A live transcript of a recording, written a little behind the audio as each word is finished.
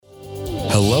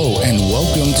Hello and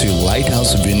welcome to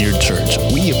Lighthouse Vineyard Church.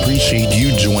 We appreciate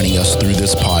you joining us through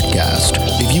this podcast.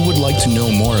 If you would like to know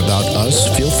more about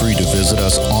us, feel free to visit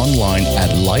us online at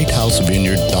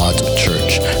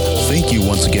lighthousevineyard.church. Thank you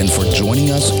once again for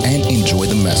joining us and enjoy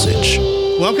the message.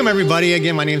 Welcome everybody.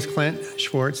 Again, my name is Clint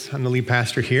Schwartz. I'm the lead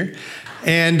pastor here.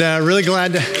 And really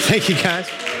glad to, thank you guys.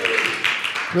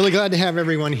 Really glad to have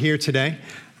everyone here today.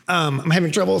 I'm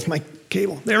having trouble with my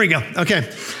cable. There we go.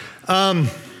 Okay.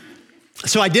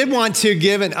 So I did want to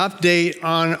give an update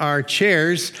on our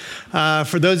chairs.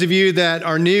 For those of you that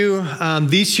are new,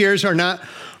 these chairs are not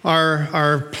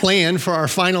our plan for our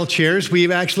final chairs. We've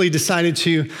actually decided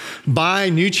to buy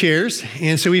new chairs.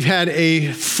 And so we've had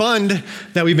a fund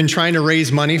that we've been trying to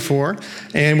raise money for.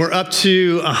 And we're up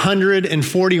to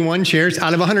 141 chairs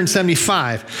out of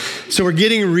 175. So we're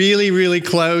getting really, really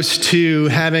close to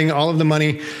having all of the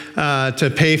money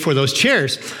to pay for those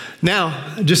chairs.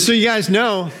 Now, just so you guys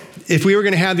know, if we were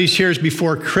going to have these chairs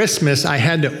before Christmas, I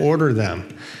had to order them.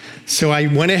 So I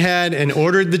went ahead and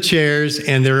ordered the chairs,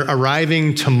 and they're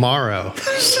arriving tomorrow.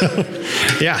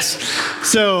 Yes.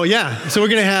 So we're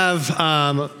going to have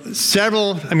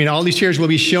all these chairs will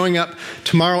be showing up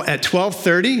tomorrow at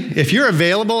 12:30. If you're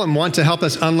available and want to help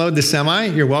us unload the semi,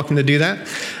 you're welcome to do that.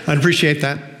 I'd appreciate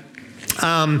that.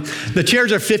 The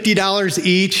chairs are $50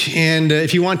 each, and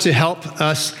if you want to help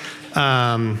us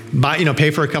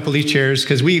pay for a couple of these chairs,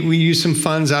 because we use some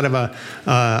funds out of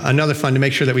another fund to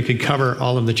make sure that we could cover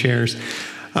all of the chairs.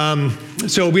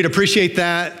 So we'd appreciate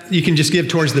that. You can just give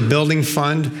towards the building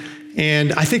fund.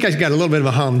 And I think I got a little bit of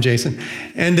a hum, Jason.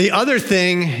 And the other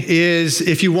thing is,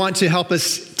 if you want to help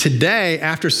us today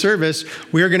after service,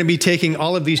 we are going to be taking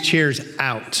all of these chairs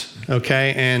out,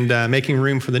 okay, and making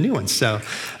room for the new ones. So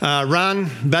Ron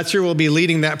Betzer will be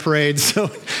leading that parade. So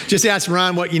just ask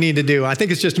Ron what you need to do. I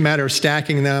think it's just a matter of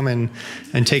stacking them and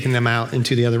taking them out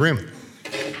into the other room.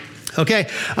 Okay,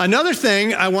 another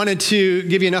thing I wanted to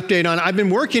give you an update on. I've been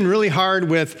working really hard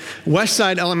with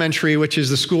Westside Elementary, which is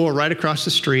the school right across the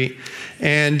street,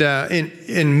 and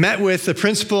met with the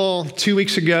principal 2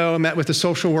 weeks ago, met with the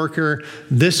social worker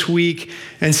this week,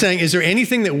 and saying, is there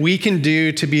anything that we can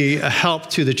do to be a help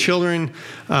to the children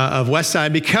of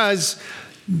Westside? Because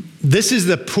this is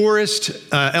the poorest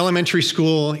elementary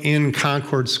school in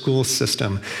Concord school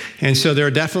system. And so there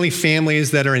are definitely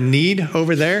families that are in need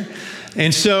over there.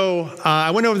 And so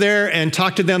I went over there and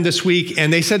talked to them this week,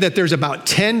 and they said that there's about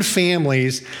 10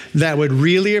 families that would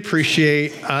really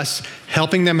appreciate us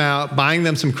helping them out, buying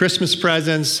them some Christmas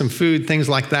presents, some food, things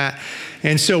like that.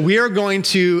 And so we are going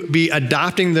to be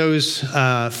adopting those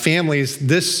families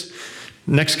this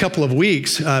next couple of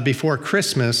weeks before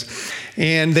Christmas.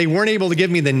 And they weren't able to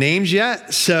give me the names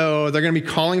yet, so they're going to be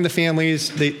calling the families.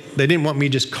 They didn't want me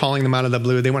just calling them out of the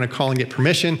blue. They want to call and get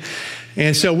permission.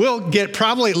 And so we'll get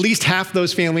probably at least half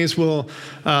those families will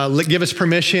give us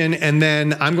permission, and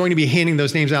then I'm going to be handing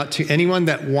those names out to anyone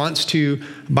that wants to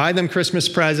buy them Christmas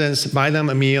presents, buy them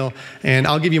a meal, and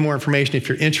I'll give you more information if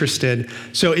you're interested.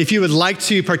 So if you would like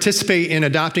to participate in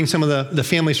adopting some of the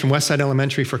families from Westside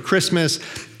Elementary for Christmas,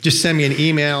 just send me an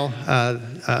email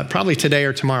probably today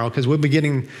or tomorrow, because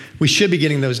we should be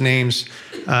getting those names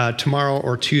tomorrow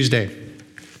or Tuesday.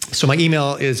 So my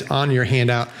email is on your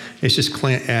handout. It's just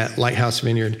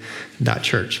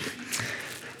clint@lighthousevineyard.church.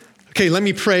 Okay, let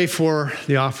me pray for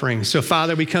the offering. So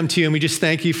Father, we come to you and we just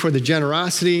thank you for the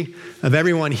generosity of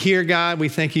everyone here, God. We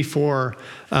thank you for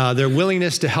their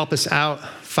willingness to help us out,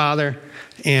 Father.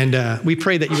 And we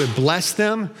pray that you would bless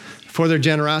them for their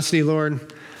generosity,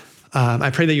 Lord. I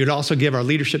pray that you would also give our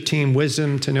leadership team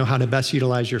wisdom to know how to best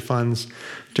utilize your funds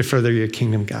to further your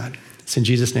kingdom, God. It's in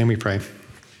Jesus' name we pray.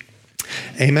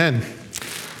 Amen.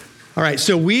 All right,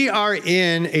 so we are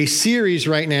in a series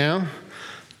right now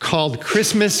called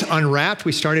Christmas Unwrapped.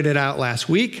 We started it out last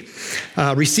week,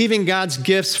 receiving God's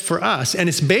gifts for us. And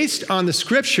it's based on the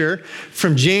scripture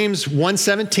from James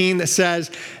 1:17 that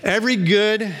says, every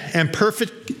good and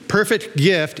perfect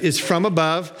gift is from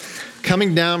above,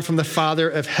 coming down from the Father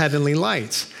of heavenly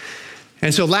lights.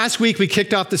 And so last week we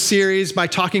kicked off the series by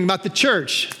talking about the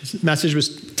church. This message was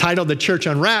titled The Church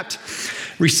Unwrapped,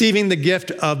 receiving the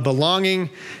gift of belonging.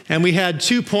 And we had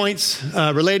 2 points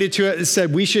related to it. It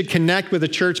said we should connect with the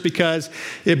church because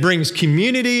it brings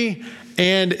community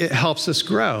and it helps us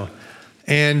grow.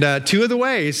 And 2 of the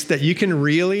ways that you can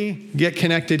really get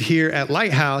connected here at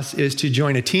Lighthouse is to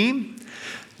join a team,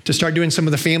 to start doing some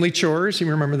of the family chores, you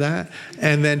remember that,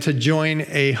 and then to join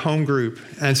a home group.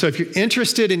 And so if you're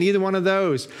interested in either one of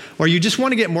those, or you just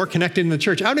want to get more connected in the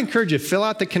church, I would encourage you to fill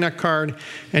out the Connect card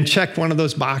and check one of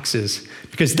those boxes,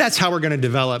 because that's how we're going to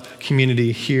develop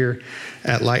community here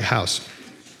at Lighthouse.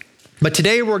 But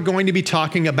today we're going to be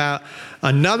talking about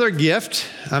another gift.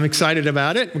 I'm excited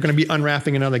about it. We're going to be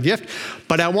unwrapping another gift.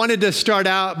 But I wanted to start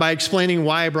out by explaining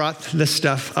why I brought this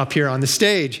stuff up here on the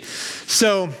stage.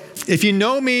 So if you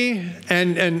know me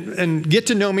and get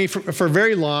to know me for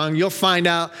very long, you'll find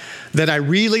out that I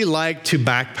really like to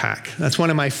backpack. That's one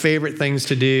of my favorite things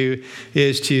to do,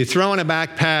 is to throw in a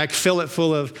backpack, fill it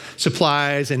full of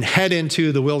supplies, and head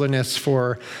into the wilderness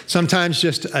for sometimes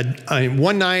just a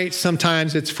one night,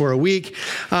 sometimes it's for a week.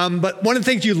 But one of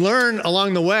the things you learn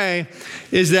along the way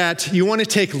is that you want to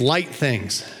take light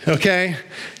things, okay?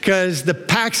 Because the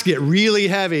packs get really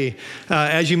heavy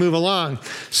as you move along.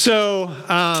 So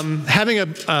having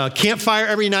a campfire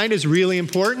every night is really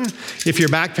important if you're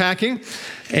backpacking.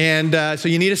 And so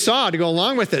you need a saw to go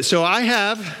along with it. So I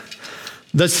have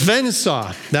the Sven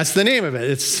saw. That's the name of it.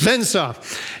 It's Sven saw.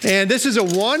 And this is a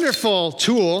wonderful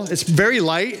tool. It's very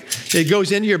light. It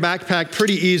goes into your backpack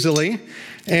pretty easily.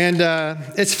 And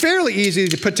it's fairly easy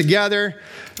to put together.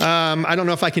 I don't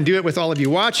know if I can do it with all of you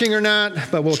watching or not,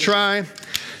 but we'll try.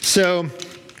 So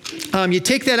you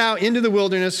take that out into the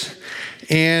wilderness,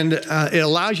 and it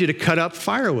allows you to cut up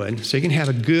firewood so you can have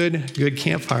a good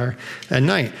campfire at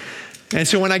night. And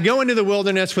so when I go into the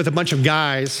wilderness with a bunch of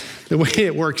guys, the way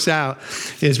it works out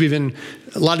is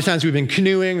a lot of times we've been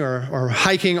canoeing or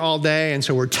hiking all day, and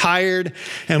so we're tired,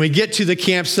 and we get to the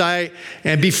campsite,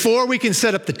 and before we can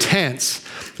set up the tents,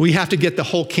 we have to get the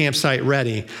whole campsite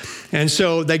ready. And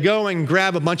so they go and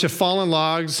grab a bunch of fallen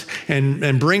logs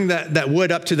and bring that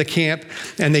wood up to the camp,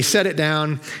 and they set it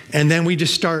down, and then we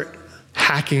just start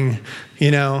hacking,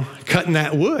 cutting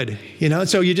that wood,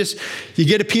 So you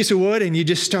get a piece of wood and you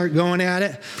just start going at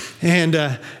it. And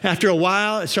after a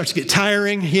while, it starts to get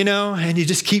tiring, and you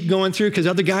just keep going through because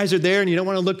other guys are there and you don't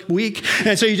want to look weak.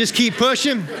 And so you just keep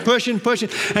pushing.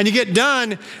 And you get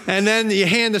done, and then you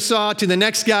hand the saw to the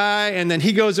next guy, and then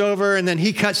he goes over and then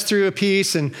he cuts through a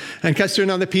piece and cuts through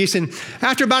another piece. And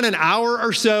after about an hour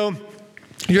or so,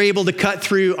 you're able to cut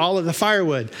through all of the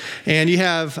firewood, and you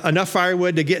have enough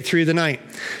firewood to get through the night.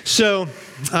 So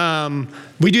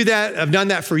we do that. I've done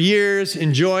that for years.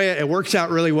 Enjoy it. It works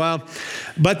out really well.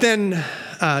 But then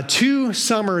 2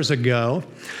 summers ago,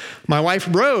 my wife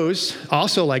Rose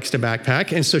also likes to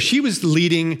backpack, and so she was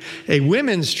leading a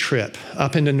women's trip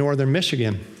up into northern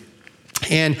Michigan.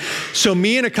 And so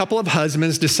me and a couple of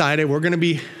husbands decided we're going to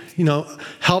be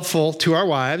helpful to our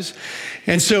wives.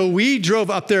 And so we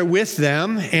drove up there with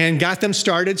them and got them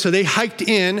started. So they hiked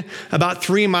in about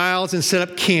 3 miles and set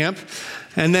up camp.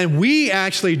 And then we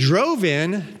actually drove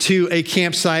in to a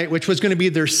campsite, which was going to be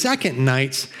their second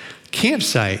night's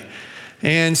campsite.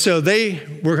 And so they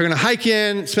were going to hike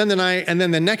in, spend the night, and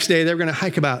then the next day they were going to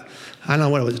hike about,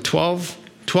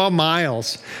 12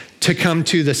 miles to come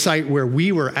to the site where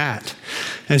we were at.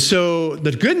 And so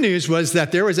the good news was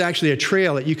that there was actually a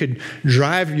trail that you could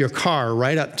drive your car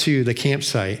right up to the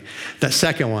campsite, that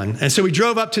second one. And so we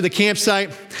drove up to the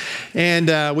campsite,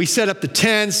 and we set up the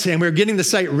tents, and we were getting the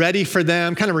site ready for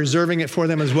them, kind of reserving it for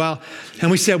them as well.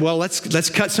 And we said, well, let's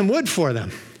cut some wood for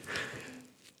them.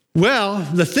 Well,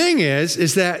 the thing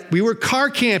is that we were car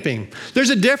camping. There's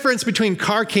a difference between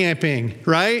car camping,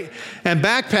 right, and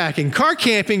backpacking. Car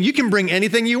camping, you can bring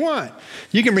anything you want.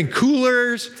 You can bring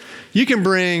coolers, you can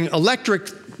bring electric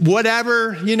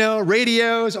whatever,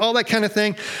 radios, all that kind of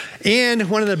thing. And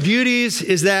one of the beauties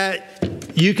is that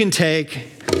you can take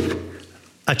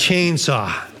a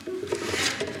chainsaw,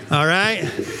 all right?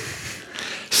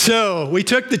 So we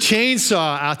took the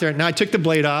chainsaw out there. Now I took the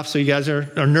blade off, so you guys are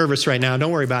nervous right now.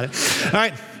 Don't worry about it. All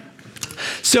right.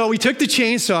 So we took the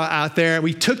chainsaw out there.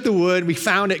 We took the wood. We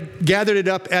found it, gathered it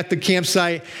up at the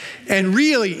campsite. And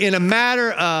really, in a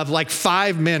matter of like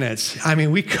 5 minutes,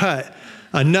 we cut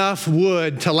enough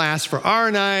wood to last for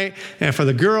our night and for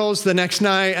the girls the next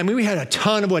night. We had a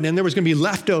ton of wood, and there was going to be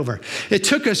leftover. It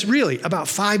took us really about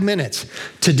 5 minutes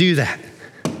to do that.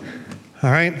 All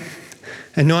right.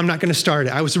 And no, I'm not going to start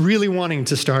it. I was really wanting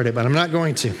to start it, but I'm not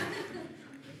going to.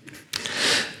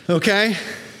 Okay?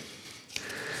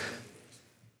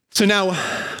 So now,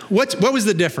 what was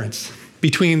the difference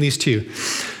between these two?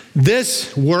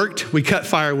 This worked. We cut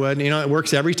firewood. It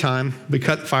works every time. We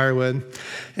cut firewood.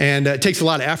 And it takes a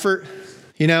lot of effort.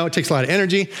 It takes a lot of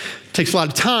energy. It takes a lot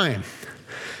of time.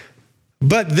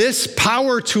 But this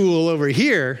power tool over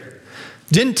here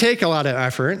didn't take a lot of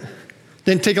effort.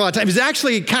 Didn't take a lot of time. It was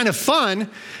actually kind of fun,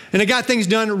 and it got things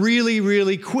done really,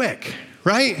 really quick,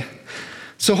 right?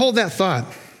 So hold that thought.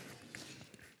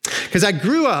 Because I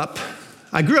grew up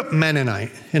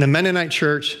Mennonite, in a Mennonite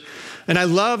church, and I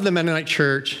love the Mennonite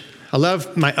church. I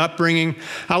love my upbringing.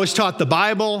 I was taught the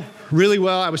Bible really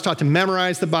well. I was taught to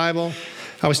memorize the Bible.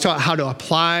 I was taught how to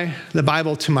apply the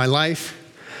Bible to my life.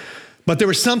 But there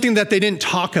was something that they didn't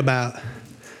talk about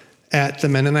at the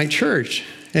Mennonite church,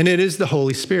 and it is the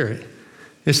Holy Spirit.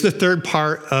 It's the third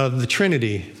part of the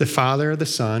Trinity, the Father, the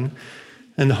Son,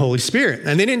 and the Holy Spirit.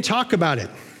 And they didn't talk about it.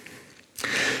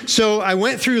 So I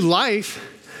went through life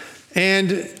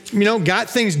and, got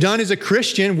things done as a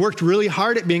Christian, worked really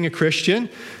hard at being a Christian,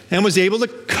 and was able to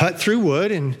cut through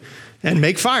wood and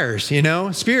make fires,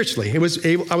 spiritually. I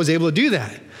was able to do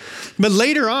that. But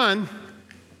later on,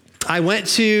 I went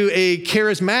to a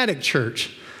charismatic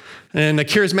church. And a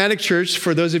charismatic church,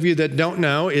 for those of you that don't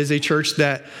know, is a church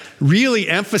that really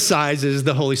emphasizes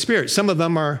the Holy Spirit. Some of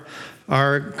them are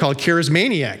called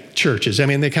charismaniac churches. I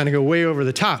mean, they kind of go way over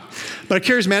the top. But a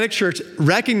charismatic church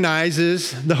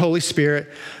recognizes the Holy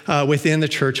Spirit within the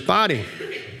church body.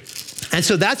 And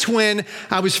so that's when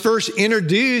I was first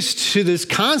introduced to this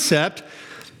concept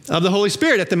of the Holy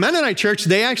Spirit. At the Mennonite church,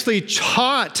 they actually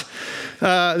taught,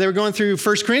 they were going through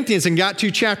 1 Corinthians and got to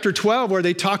chapter 12 where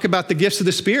they talk about the gifts of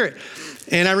the Spirit.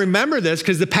 And I remember this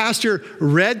because the pastor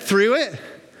read through it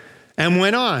and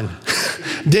went on.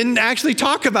 Didn't actually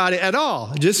talk about it at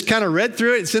all. Just kind of read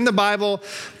through it. It's in the Bible,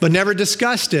 but never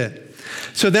discussed it.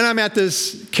 So then I'm at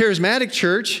this charismatic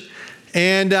church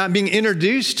and being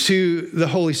introduced to the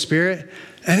Holy Spirit,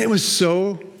 and it was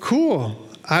so cool.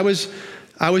 I was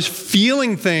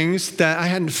feeling things that I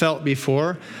hadn't felt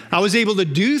before. I was able to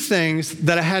do things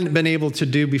that I hadn't been able to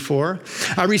do before.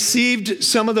 I received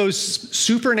some of those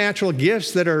supernatural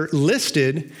gifts that are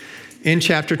listed in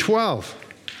chapter 12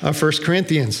 of 1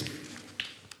 Corinthians.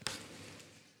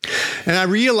 And I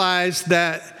realized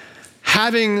that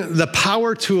having the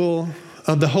power tool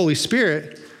of the Holy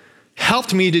Spirit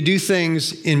helped me to do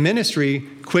things in ministry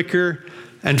quicker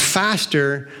and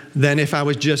faster than if I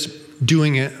was just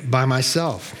doing it by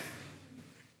myself.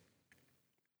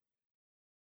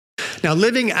 Now,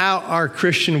 living out our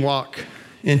Christian walk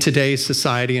in today's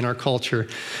society and our culture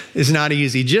is not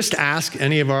easy. Just ask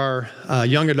any of our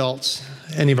young adults,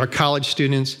 any of our college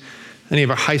students, any of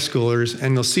our high schoolers,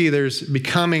 and you'll see there's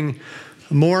becoming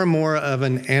more and more of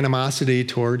an animosity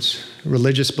towards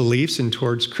religious beliefs and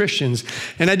towards Christians.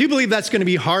 And I do believe that's going to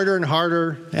be harder and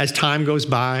harder as time goes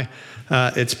by.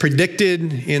 It's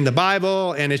predicted in the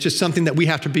Bible, and it's just something that we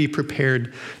have to be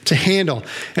prepared to handle.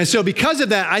 And so because of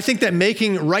that, I think that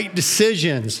making right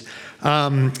decisions,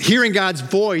 hearing God's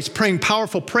voice, praying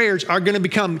powerful prayers are going to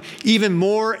become even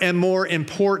more and more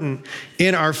important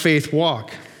in our faith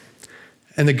walk.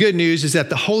 And the good news is that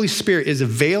the Holy Spirit is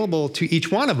available to each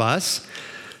one of us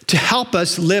to help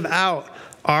us live out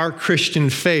our Christian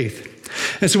faith.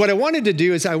 And so what I wanted to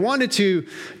do is I wanted to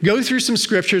go through some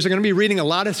scriptures. I'm going to be reading a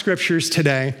lot of scriptures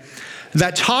today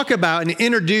that talk about and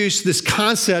introduce this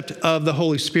concept of the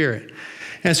Holy Spirit.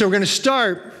 And so we're going to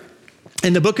start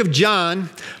in the book of John,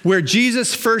 where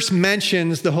Jesus first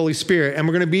mentions the Holy Spirit. And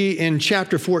we're going to be in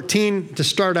chapter 14 to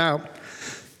start out.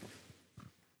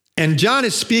 And John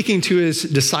is speaking to his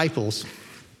disciples.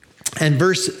 And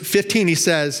verse 15, he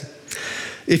says,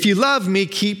 "If you love me,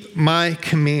 keep my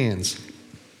commands.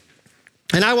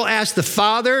 And I will ask the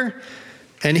Father,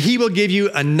 and he will give you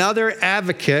another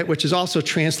advocate," which is also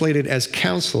translated as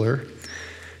counselor,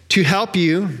 "to help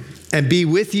you and be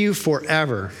with you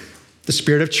forever. The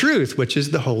Spirit of truth, which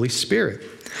is the Holy Spirit.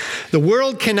 The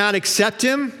world cannot accept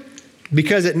him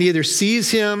because it neither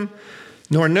sees him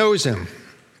nor knows him.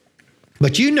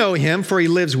 But you know him, for he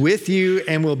lives with you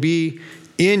and will be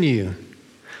in you."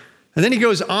 And then he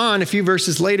goes on a few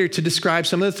verses later to describe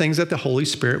some of the things that the Holy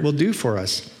Spirit will do for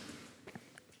us.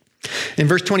 In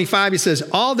verse 25, he says,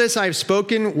 "All this I have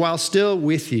spoken while still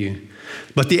with you.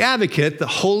 But the advocate, the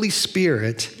Holy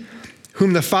Spirit,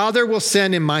 whom the Father will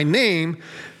send in my name,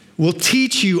 will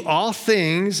teach you all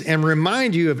things and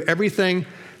remind you of everything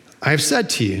I have said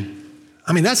to you."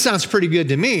 I mean, that sounds pretty good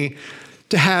to me,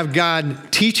 to have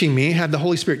God teaching me, have the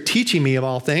Holy Spirit teaching me of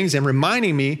all things and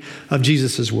reminding me of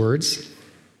Jesus' words.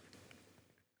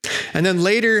 And then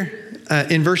later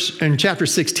in chapter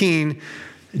 16,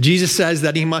 Jesus says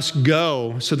that he must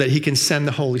go so that he can send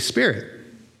the Holy Spirit.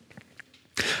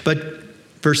 But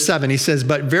verse 7, he says,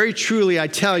 "But very truly I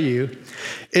tell you,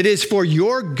 it is for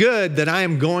your good that I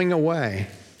am going away.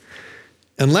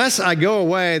 Unless I go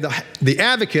away, the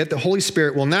advocate, the Holy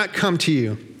Spirit, will not come to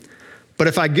you. But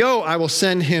if I go, I will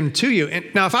send him to you." And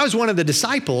now, if I was one of the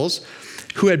disciples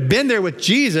who had been there with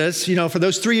Jesus, for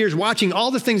those 3 years watching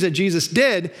all the things that Jesus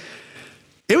did,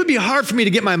 it would be hard for me to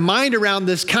get my mind around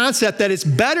this concept that it's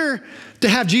better to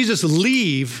have Jesus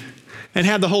leave and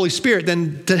have the Holy Spirit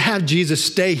than to have Jesus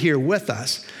stay here with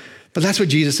us. But that's what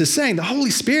Jesus is saying. The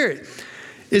Holy Spirit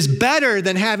is better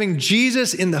than having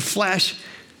Jesus in the flesh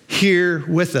here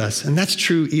with us. And that's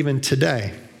true even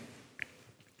today.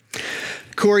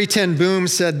 Corrie ten Boom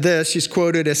said this. She's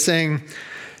quoted as saying,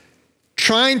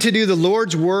 "Trying to do the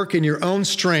Lord's work in your own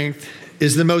strength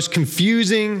is the most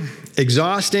confusing,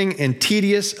 exhausting, and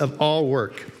tedious of all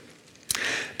work.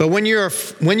 But when you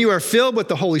are filled with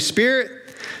the Holy Spirit,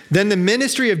 then the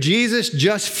ministry of Jesus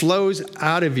just flows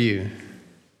out of you."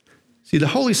 See, the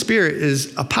Holy Spirit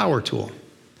is a power tool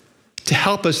to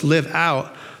help us live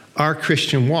out our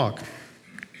Christian walk.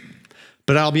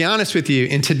 But I'll be honest with you,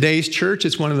 in today's church,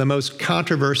 it's one of the most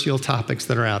controversial topics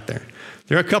that are out there.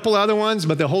 There are a couple other ones,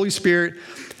 but the Holy Spirit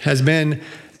has been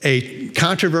a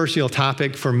controversial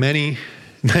topic for many,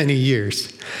 many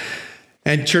years.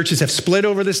 And churches have split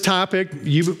over this topic.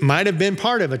 You might have been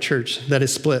part of a church that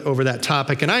is split over that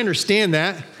topic. And I understand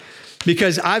that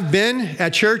because I've been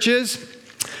at churches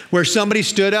where somebody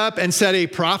stood up and said a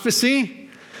prophecy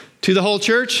to the whole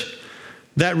church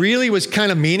that really was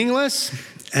kind of meaningless.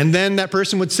 And then that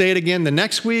person would say it again the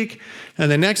next week,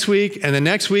 and the next week, and the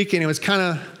next week, and it was kind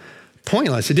of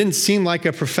pointless. It didn't seem like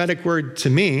a prophetic word to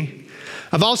me.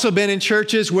 I've also been in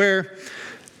churches where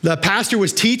the pastor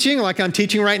was teaching, like I'm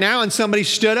teaching right now, and somebody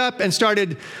stood up and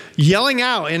started yelling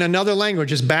out in another language,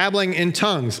 just babbling in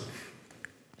tongues.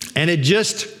 And it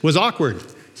just was awkward.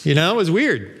 It was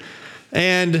weird.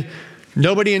 And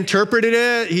nobody interpreted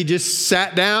it. He just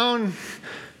sat down,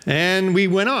 and we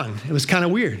went on. It was kind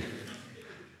of weird.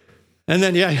 And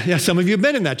then, yeah, some of you have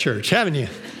been in that church, haven't you?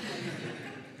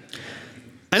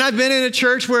 And I've been in a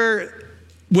church where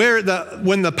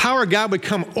when the power of God would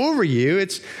come over you,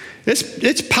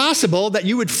 it's possible that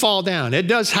you would fall down. It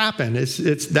does happen.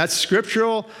 That's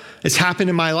scriptural. It's happened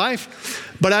in my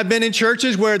life. But I've been in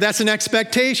churches where that's an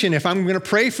expectation. If I'm going to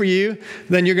pray for you,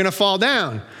 then you're going to fall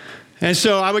down. And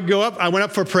so I would go up. I went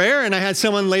up for prayer, and I had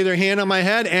someone lay their hand on my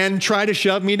head and try to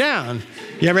shove me down.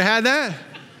 You ever had that?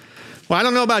 Well, I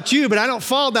don't know about you, but I don't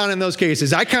fall down in those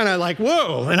cases. I kind of like,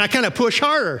 whoa, and I kind of push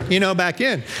harder, back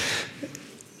in.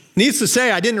 Needless to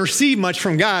say, I didn't receive much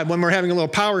from God when we're having a little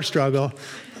power struggle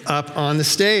up on the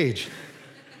stage.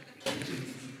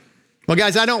 Well,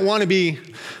 guys, I don't want to be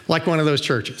like one of those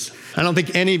churches. I don't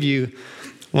think any of you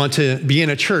want to be in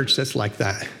a church that's like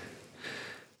that.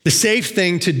 The safe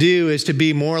thing to do is to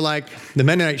be more like the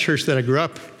Mennonite church that I grew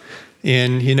up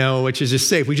in, which is just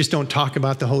safe. We just don't talk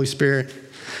about the Holy Spirit.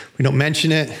 We don't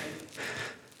mention it.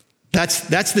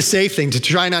 That's the safe thing, to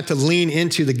try not to lean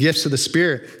into the gifts of the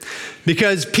Spirit.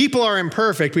 Because people are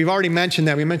imperfect. We've already mentioned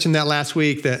that. We mentioned that last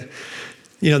week, that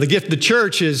the gift of the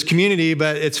church is community,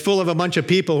 but it's full of a bunch of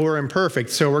people who are imperfect.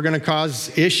 So we're going to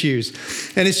cause issues.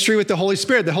 And it's true with the Holy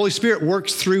Spirit. The Holy Spirit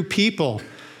works through people,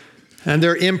 and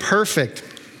they're imperfect.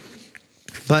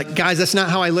 But guys, that's not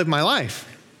how I live my life.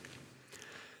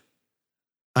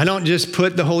 I don't just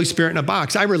put the Holy Spirit in a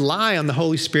box. I rely on the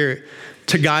Holy Spirit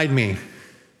to guide me.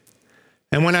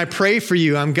 And when I pray for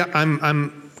you, I'm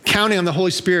counting on the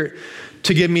Holy Spirit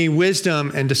to give me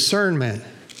wisdom and discernment.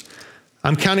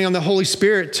 I'm counting on the Holy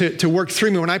Spirit to work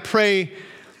through me. When I pray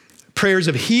prayers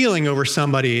of healing over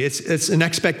somebody, it's an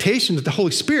expectation that the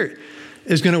Holy Spirit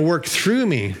is going to work through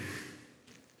me.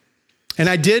 And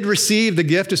I did receive the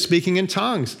gift of speaking in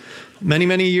tongues many,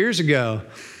 many years ago.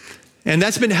 And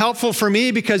that's been helpful for me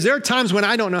because there are times when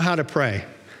I don't know how to pray.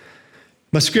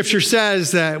 But Scripture says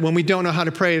that when we don't know how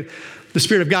to pray, the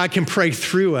Spirit of God can pray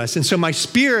through us. And so my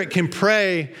spirit can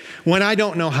pray when I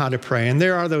don't know how to pray. And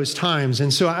there are those times.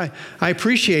 And so I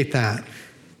appreciate that.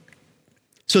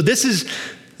 So this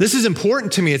is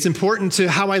important to me. It's important to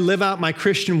how I live out my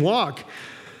Christian walk.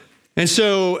 And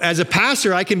so as a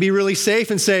pastor, I can be really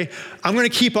safe and say, I'm going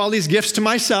to keep all these gifts to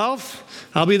myself.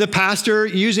 I'll be the pastor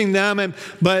using them,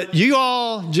 but you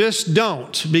all just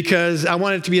don't, because I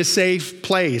want it to be a safe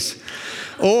place.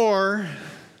 Or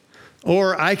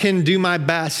I can do my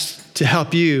best to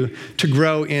help you to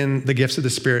grow in the gifts of the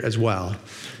Spirit as well,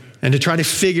 and to try to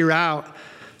figure out,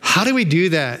 how do we do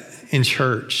that in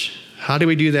church? How do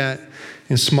we do that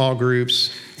in small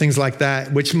groups? Things like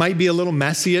that, which might be a little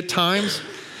messy at times.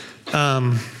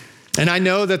 And I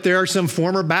know that there are some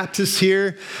former Baptists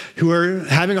here who are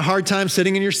having a hard time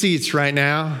sitting in your seats right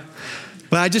now.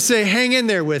 But I just say, hang in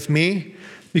there with me,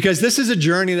 because this is a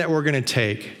journey that we're going to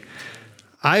take.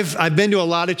 I've been to a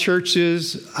lot of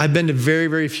churches. I've been to very,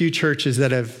 very few churches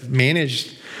that have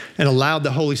managed and allowed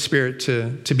the Holy Spirit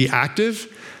to be active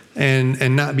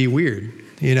and not be weird,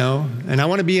 And I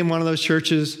want to be in one of those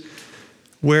churches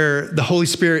where the Holy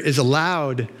Spirit is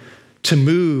allowed to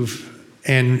move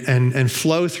and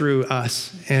flow through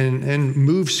us and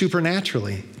move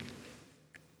supernaturally.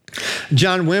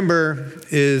 John Wimber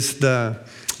is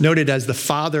noted as the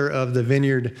father of the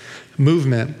Vineyard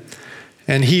movement,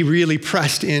 and he really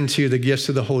pressed into the gifts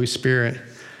of the Holy Spirit.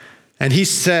 And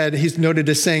he's noted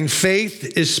as saying,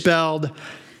 faith is spelled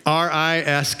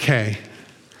R-I-S-K.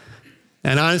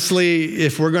 And honestly,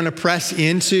 if we're going to press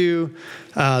into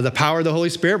the power of the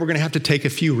Holy Spirit, we're going to have to take a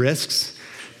few risks.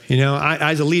 You know,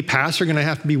 I, as a lead pastor, going to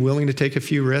have to be willing to take a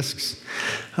few risks.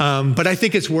 But I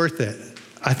think it's worth it.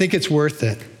 I think it's worth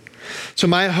it. So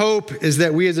my hope is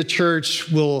that we as a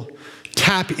church will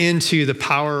tap into the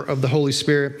power of the Holy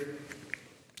Spirit,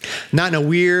 not in a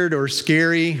weird or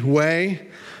scary way,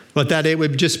 but that it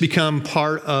would just become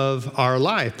part of our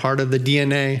life, part of the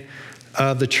DNA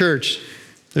of the church.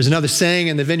 There's another saying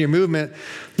in the Vineyard Movement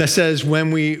that says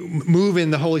when we move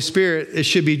in the Holy Spirit, it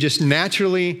should be just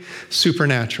naturally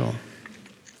supernatural.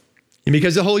 And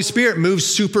because the Holy Spirit moves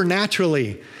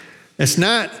supernaturally, it's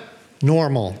not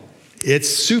normal, it's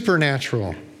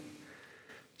supernatural.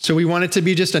 So we want it to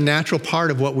be just a natural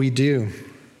part of what we do.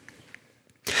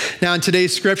 Now, in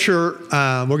today's scripture,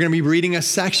 we're going to be reading a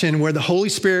section where the Holy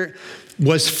Spirit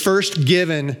was first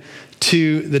given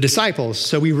to the disciples.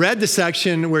 So we read the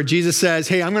section where Jesus says,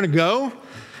 hey, I'm going to go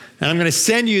and I'm going to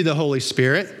send you the Holy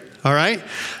Spirit. All right.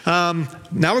 Now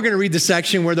we're going to read the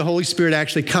section where the Holy Spirit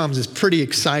actually comes. It's pretty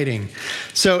exciting.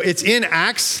 So it's in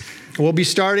Acts. We'll be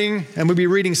starting and we'll be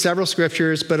reading several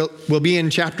scriptures, but we'll be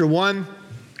in chapter 1.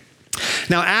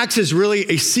 Now, Acts is really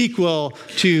a sequel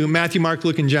to Matthew, Mark,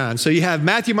 Luke, and John. So you have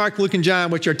Matthew, Mark, Luke, and John,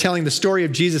 which are telling the story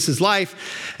of Jesus'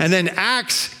 life. And then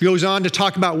Acts goes on to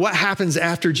talk about what happens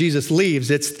after Jesus leaves.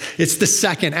 It's the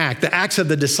second act, the Acts of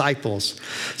the disciples.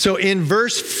 So in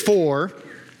verse 4,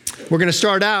 we're going to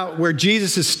start out where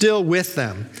Jesus is still with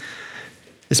them.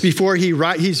 It's before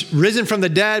he's risen from the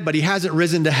dead, but he hasn't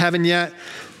risen to heaven yet.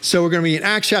 So we're going to be in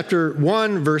Acts chapter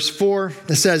 1, verse 4.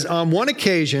 It says, on one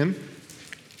occasion,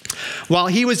 while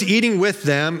he was eating with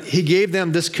them, he gave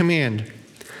them this command.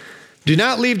 Do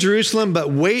not leave Jerusalem,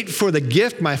 but wait for the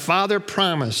gift my Father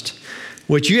promised,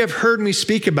 which you have heard me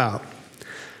speak about.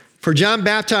 For John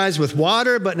baptized with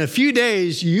water, but in a few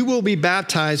days you will be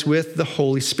baptized with the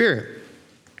Holy Spirit.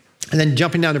 And then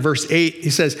jumping down to verse 8, he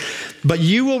says, but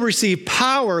you will receive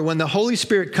power when the Holy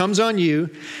Spirit comes on you,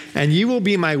 and you will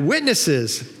be my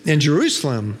witnesses in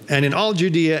Jerusalem and in all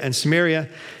Judea and Samaria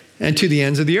and to the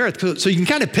ends of the earth. So you can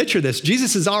kind of picture this.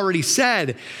 Jesus has already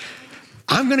said,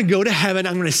 I'm going to go to heaven.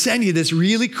 I'm going to send you this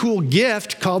really cool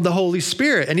gift called the Holy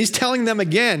Spirit. And he's telling them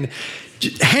again,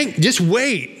 just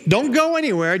wait. Don't go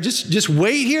anywhere. Just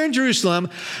wait here in Jerusalem.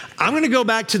 I'm going to go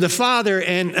back to the Father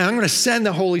and I'm going to send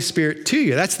the Holy Spirit to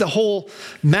you. That's the whole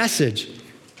message.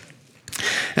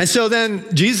 And so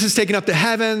then Jesus is taken up to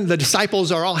heaven. The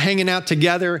disciples are all hanging out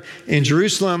together in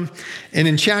Jerusalem. And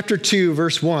in chapter 2,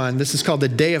 verse 1, this is called the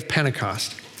day of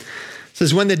Pentecost. It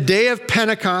says, when the day of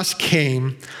Pentecost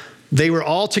came, they were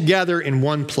all together in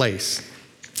one place.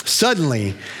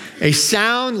 Suddenly, a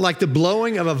sound like the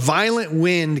blowing of a violent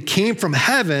wind came from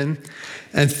heaven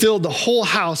and filled the whole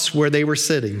house where they were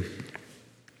sitting.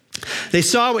 They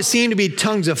saw what seemed to be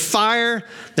tongues of fire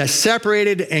that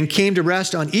separated and came to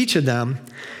rest on each of them.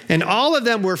 And all of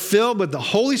them were filled with the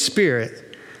Holy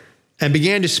Spirit and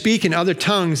began to speak in other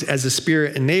tongues as the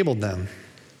Spirit enabled them.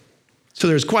 So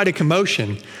there's quite a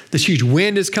commotion. This huge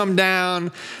wind has come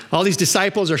down. All these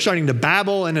disciples are starting to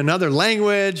babble in another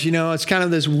language. You know, it's kind of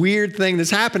this weird thing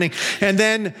that's happening. And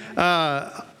then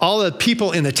all the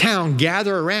people in the town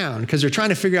gather around because they're trying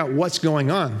to figure out what's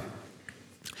going on.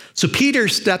 So Peter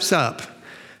steps up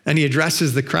and he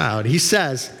addresses the crowd. He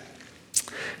says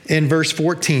in verse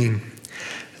 14,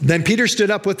 then Peter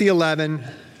stood up with the 11,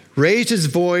 raised his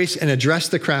voice and addressed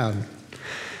the crowd.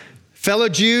 Fellow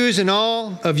Jews and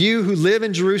all of you who live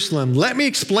in Jerusalem, let me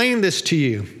explain this to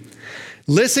you.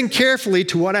 Listen carefully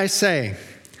to what I say.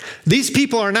 These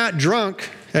people are not drunk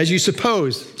as you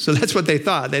suppose. So that's what they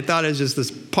thought. They thought it was just this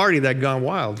party that had gone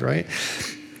wild, right?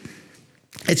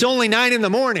 It's only 9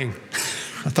 a.m.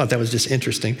 I thought that was just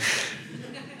interesting,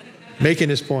 making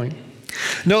his point.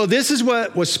 No, this is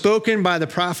what was spoken by the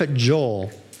prophet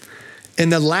Joel. In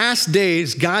the last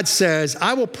days, God says,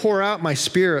 I will pour out my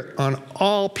Spirit on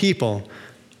all people.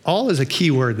 All is a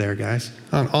key word there, guys,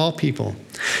 on all people.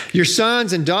 Your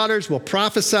sons and daughters will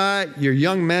prophesy. Your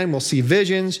young men will see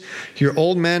visions. Your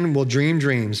old men will dream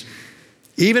dreams.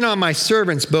 Even on my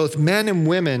servants, both men and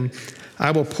women,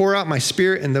 I will pour out my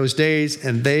Spirit in those days,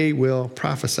 and they will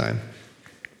prophesy.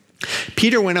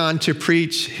 Peter went on to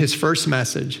preach his first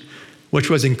message,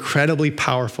 which was incredibly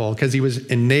powerful because he was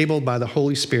enabled by the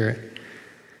Holy Spirit.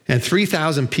 And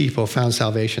 3,000 people found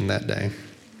salvation that day.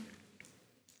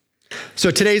 So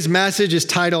today's message is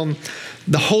titled,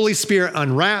 The Holy Spirit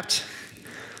Unwrapped,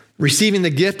 Receiving the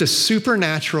Gift of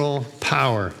Supernatural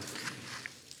Power.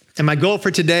 And my goal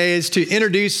for today is to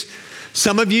introduce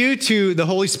some of you to the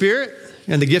Holy Spirit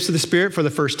and the gifts of the Spirit for the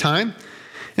first time.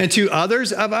 And to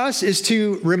others of us is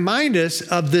to remind us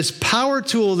of this power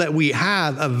tool that we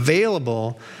have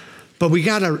available, but we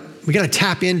gotta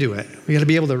tap into it. We gotta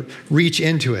be able to reach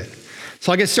into it.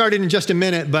 So I'll get started in just a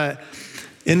minute, but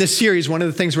in this series, one of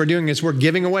the things we're doing is we're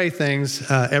giving away things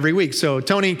every week. So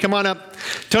Tony, come on up.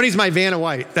 Tony's my Vanna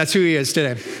White. That's who he is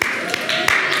today.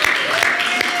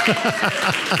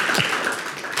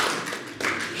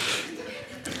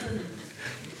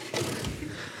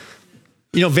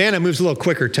 You know, Vanna moves a little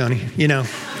quicker, Tony, you know.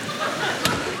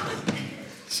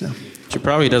 So. She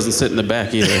probably doesn't sit in the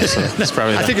back either, so it's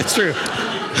probably I think it's true.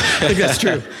 I think that's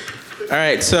true. All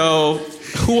right, so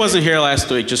who wasn't here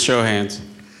last week? Just show of hands.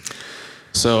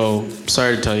 So,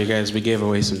 sorry to tell you guys, we gave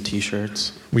away some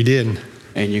t-shirts. We did.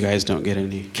 And you guys don't get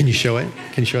any. Can you show it?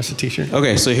 Can you show us a t-shirt?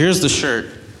 Okay, so here's the shirt.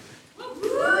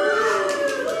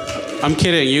 I'm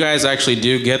kidding. You guys actually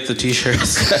do get the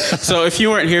t-shirts. So if you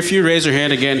weren't here, if you raise your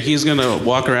hand again, he's going to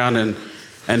walk around and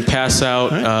pass out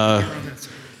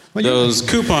those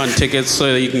coupon tickets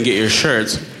so that you can get your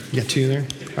shirts. You got two there?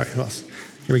 All right, who else?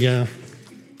 Here we go.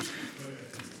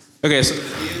 Okay, so...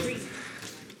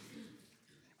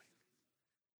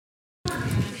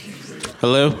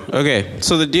 Hello? Okay,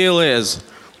 so the deal is,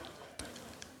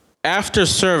 after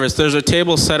service, there's a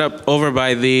table set up over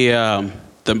by the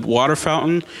water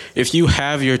fountain. If you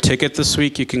have your ticket this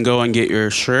week, you can go and get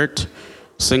your shirt.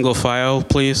 Single file,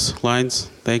 please. Lines.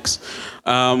 Thanks.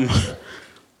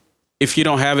 If you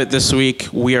don't have it this week,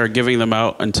 we are giving them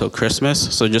out until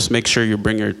Christmas. So just make sure you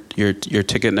bring your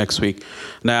ticket next week.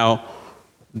 Now,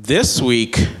 this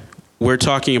week, we're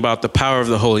talking about the power of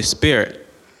the Holy Spirit.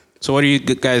 So what do you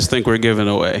guys think we're giving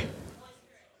away?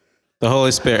 The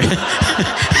Holy Spirit.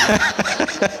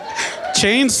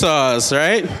 Chainsaws,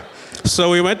 right? So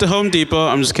we went to Home Depot.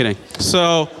 I'm just kidding.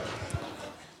 So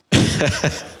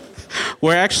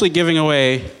we're actually giving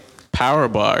away power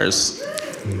bars.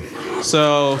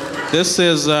 So this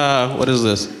is, what is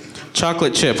this?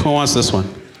 Chocolate chip. Who wants this one?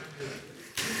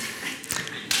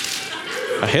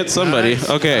 I hit somebody. Nice.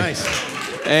 Okay.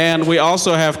 Nice. And we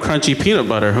also have crunchy peanut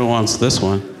butter. Who wants this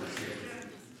one?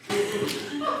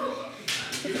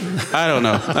 I don't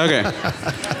know. Okay.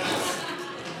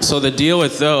 So the deal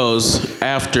with those,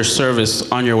 after service,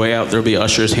 on your way out, there'll be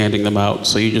ushers handing them out.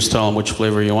 So you just tell them which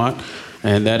flavor you want.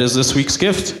 And that is this week's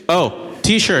gift. Oh,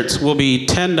 t-shirts will be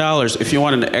 $10. If you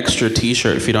want an extra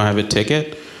t-shirt, if you don't have a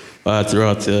ticket,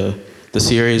 throughout the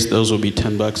series, those will be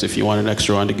 $10 if you want an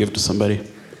extra one to give to somebody.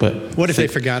 But what if they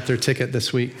forgot their ticket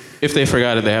this week? If they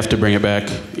forgot it, they have to bring it back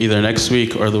either next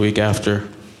week or the week after.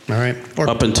 All right. Or,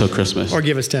 up until Christmas. Or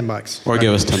give us $10. Or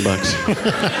give us $10.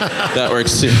 That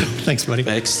works too. Thanks, buddy.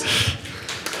 Thanks.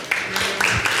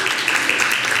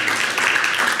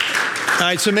 All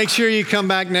right, so make sure you come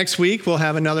back next week. We'll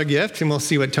have another gift, and we'll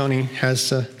see what Tony has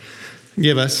to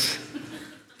give us.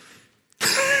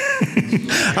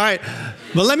 All right.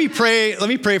 Well, let me pray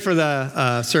for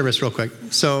the service real quick.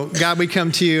 So, God, we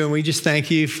come to you, and we just thank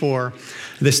you for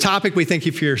this topic. We thank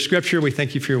you for your scripture. We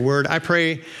thank you for your word. I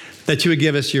pray that you would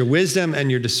give us your wisdom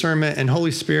and your discernment. And Holy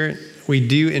Spirit, we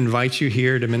do invite you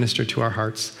here to minister to our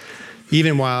hearts,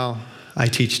 even while I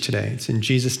teach today. It's in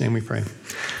Jesus' name we pray.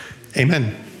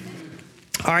 Amen.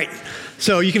 All right,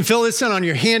 so you can fill this in on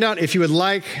your handout if you would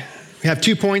like. We have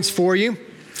 2 points for you.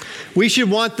 We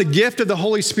should want the gift of the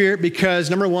Holy Spirit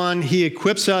because, number one, he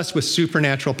equips us with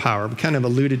supernatural power. We kind of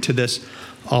alluded to this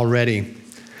already.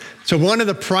 So one of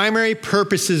the primary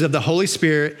purposes of the Holy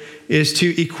Spirit is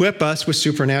to equip us with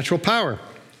supernatural power.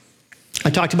 I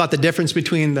talked about the difference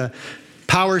between the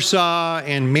power saw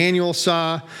and manual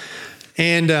saw.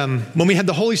 And when we have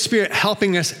the Holy Spirit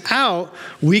helping us out,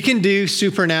 we can do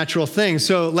supernatural things.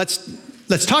 So let's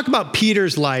talk about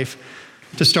Peter's life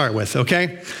to start with,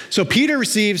 okay? So Peter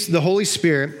receives the Holy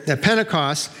Spirit at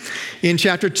Pentecost in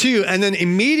chapter 2, and then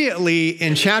immediately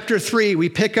in chapter 3, we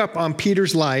pick up on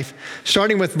Peter's life,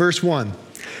 starting with verse 1.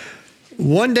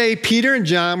 One day, Peter and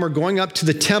John were going up to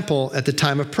the temple at the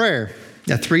time of prayer,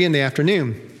 at 3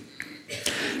 p.m.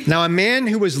 Now, a man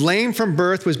who was lame from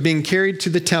birth was being carried to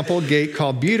the temple gate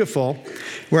called Beautiful,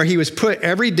 where he was put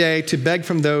every day to beg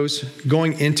from those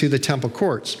going into the temple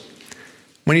courts.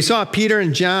 When he saw Peter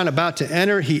and John about to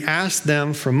enter, he asked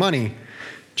them for money.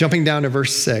 Jumping down to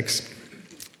verse 6.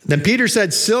 Then Peter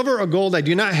said, "Silver or gold I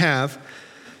do not have,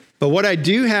 but what I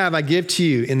do have I give to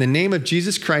you. In the name of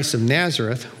Jesus Christ of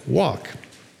Nazareth, walk."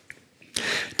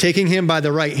 Taking him by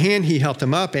the right hand, he helped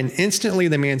him up, and instantly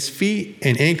the man's feet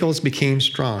and ankles became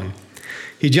strong.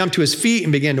 He jumped to his feet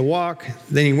and began to walk.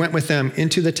 Then he went with them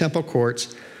into the temple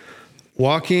courts,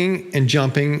 walking and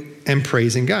jumping and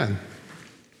praising God.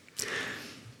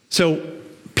 So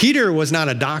Peter was not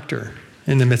a doctor.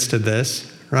 in the midst of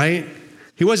this, right?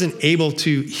 He wasn't able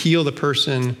to heal the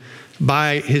person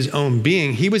by his own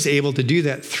being. He was able to do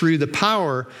that through the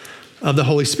power of the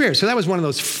Holy Spirit. So that was one of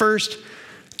those first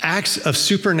acts of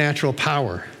supernatural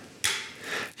power.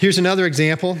 Here's another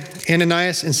example.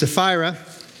 Ananias and Sapphira,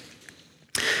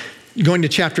 going to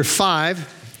chapter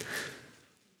 5.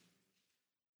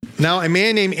 Now, a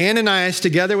man named Ananias,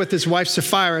 together with his wife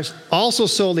Sapphira, also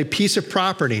sold a piece of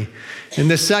property. In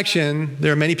this section,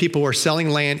 there are many people who are selling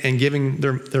land and giving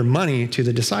their money to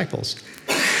the disciples.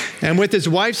 And with his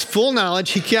wife's full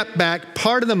knowledge, he kept back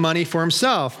part of the money for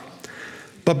himself,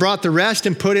 but brought the rest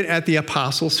and put it at the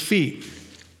apostles' feet.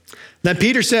 Then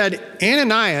Peter said,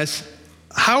 Ananias,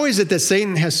 how is it that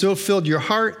Satan has so filled your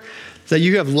heart that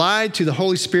you have lied to the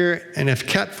Holy Spirit and have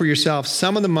kept for yourself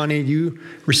some of the money you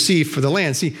received for the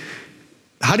land? See,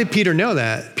 how did Peter know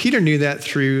that? Peter knew that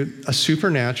through a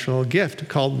supernatural gift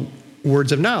called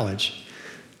words of knowledge.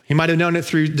 He might have known it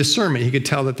through discernment. He could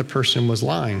tell that the person was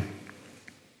lying.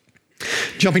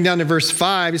 Jumping down to verse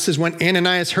 5, it says, when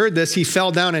Ananias heard this, he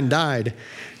fell down and died,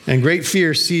 and great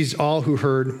fear seized all who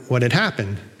heard what had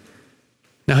happened.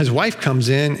 Now his wife comes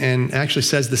in and actually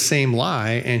says the same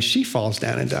lie, and she falls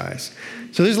down and dies.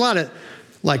 So there's a lot of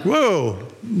like, whoa,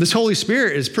 this Holy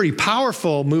Spirit is pretty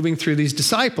powerful moving through these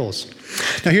disciples.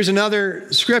 Now here's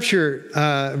another scripture,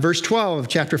 verse 12 of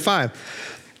chapter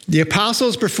 5. The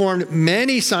apostles performed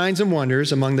many signs and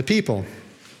wonders among the people.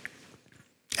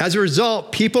 As a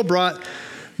result, people brought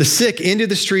the sick into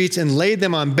the streets and laid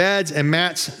them on beds and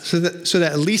mats so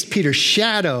that at least Peter's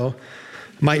shadow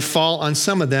might fall on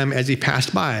some of them as he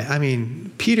passed by. I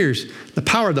mean, the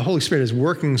power of the Holy Spirit is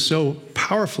working so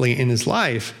powerfully in his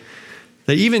life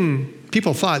that even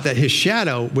people thought that his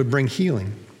shadow would bring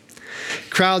healing.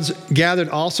 Crowds gathered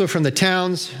also from the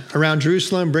towns around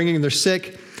Jerusalem, bringing their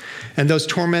sick and those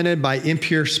tormented by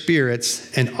impure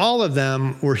spirits, and all of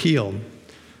them were healed.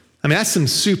 I mean, that's some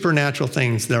supernatural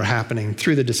things that are happening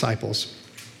through the disciples.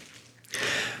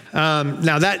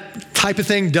 Now, that type of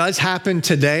thing does happen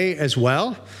today as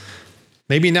well.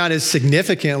 Maybe not as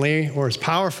significantly or as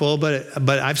powerful, but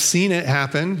I've seen it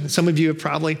happen. Some of you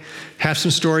probably have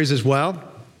some stories as well.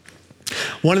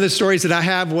 One of the stories that I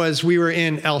have was we were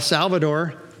in El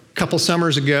Salvador a couple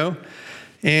summers ago,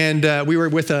 and we were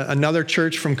with another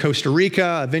church from Costa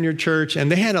Rica, a vineyard church,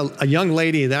 and they had a young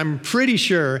lady that I'm pretty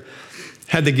sure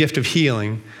had the gift of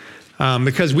healing,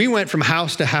 because we went from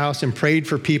house to house and prayed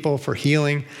for people for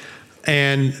healing,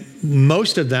 and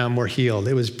most of them were healed.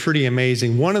 It was pretty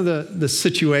amazing. One of the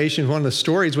situations, one of the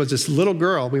stories was this little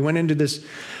girl. We went into this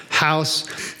house,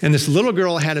 and this little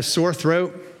girl had a sore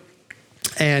throat,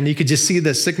 and you could just see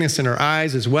the sickness in her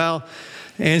eyes as well.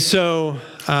 And so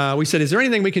we said, is there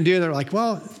anything we can do? And they're like,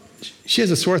 well, she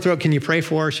has a sore throat. Can you pray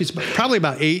for her? She's probably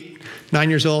about 8, 9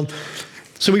 years old.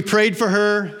 So we prayed for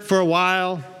her for a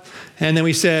while, and then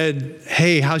we said,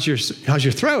 hey, how's your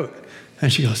throat?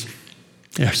 And she goes,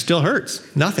 it still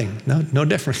hurts. Nothing, no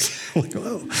difference. Like,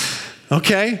 whoa.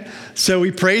 Okay. So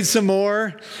we prayed some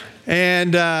more,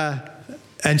 and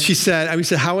she said, we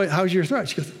said, how's your throat?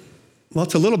 She goes, well,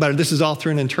 it's a little better. This is all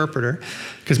through an interpreter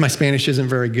because my Spanish isn't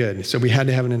very good. So we had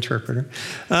to have an interpreter.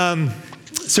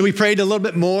 So we prayed a little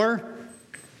bit more.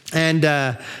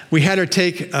 And we had her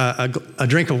take a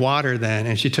drink of water then,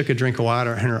 and she took a drink of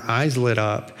water, and her eyes lit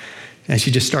up, and she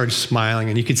just started smiling,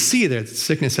 and you could see that the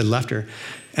sickness had left her,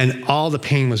 and all the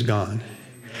pain was gone.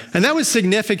 And that was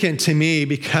significant to me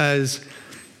because,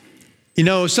 you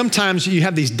know, sometimes you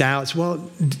have these doubts.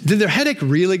 Well, did their headache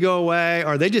really go away? Or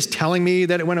are they just telling me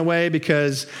that it went away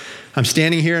because I'm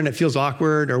standing here and it feels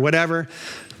awkward or whatever?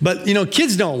 But, you know,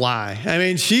 kids don't lie. I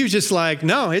mean, she was just like,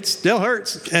 no, it still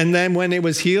hurts. And then when it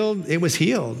was healed, it was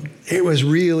healed. It was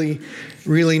really,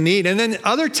 really neat. And then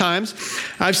other times,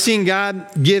 I've seen God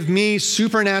give me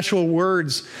supernatural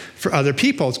words for other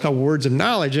people. It's called words of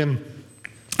knowledge. And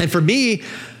for me,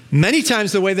 many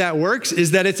times the way that works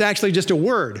is that it's actually just a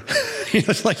word. You know,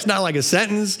 it's not like a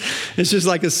sentence. It's just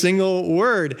like a single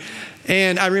word.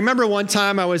 And I remember one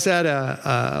time I was at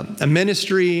a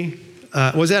ministry.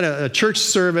 Was at a church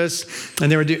service,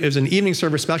 and it was an evening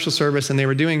service, special service, and they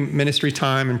were doing ministry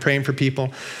time and praying for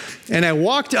people. And I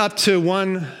walked up to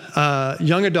one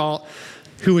young adult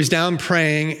who was down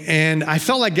praying, and I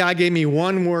felt like God gave me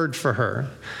one word for her.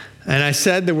 And I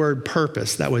said the word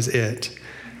purpose. That was it.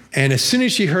 And as soon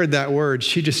as she heard that word,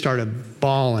 she just started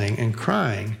bawling and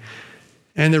crying.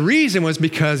 And the reason was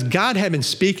because God had been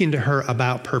speaking to her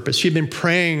about purpose. She'd been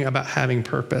praying about having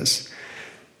purpose.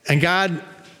 And God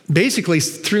basically,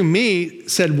 through me,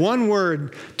 said one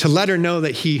word to let her know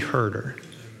that he heard her.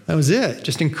 That was it.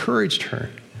 Just encouraged her.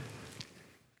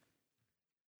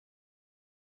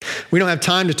 We don't have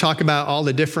time to talk about all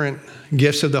the different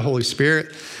gifts of the Holy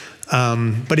Spirit.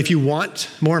 But if you want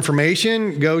more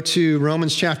information, go to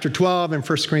Romans chapter 12 and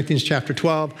 1 Corinthians chapter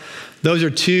 12. Those are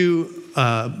two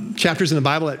chapters in the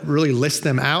Bible that really list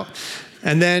them out.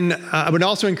 And then I would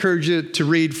also encourage you to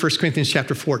read 1 Corinthians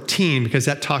chapter 14, because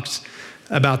that talks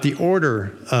about the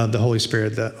order of the Holy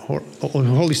Spirit. The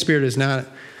Holy Spirit is not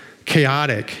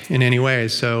chaotic in any way.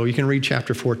 So you can read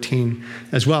chapter 14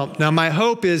 as well. Now, my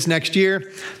hope is next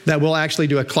year that we'll actually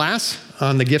do a class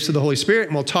on the gifts of the Holy Spirit,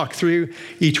 and we'll talk through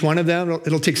each one of them.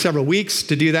 It'll take several weeks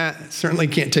to do that. Certainly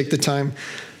can't take the time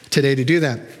today to do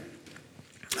that.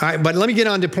 All right, but let me get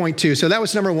on to point 2. So that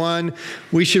was number 1.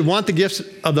 We should want the gifts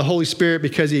of the Holy Spirit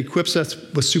because he equips us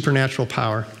with supernatural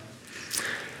power.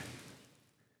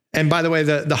 And by the way,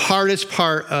 the hardest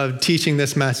part of teaching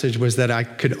this message was that I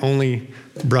could only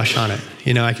brush on it.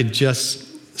 I could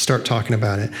just start talking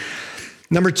about it.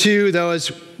 Number 2, though,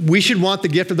 is we should want the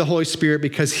gift of the Holy Spirit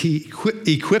because he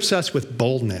equips us with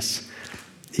boldness.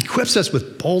 He equips us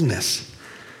with boldness.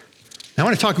 Now, I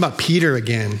want to talk about Peter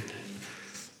again.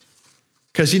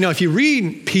 Because, if you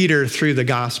read Peter through the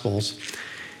Gospels,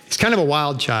 he's kind of a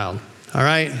wild child, all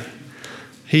right?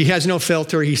 He has no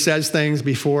filter. He says things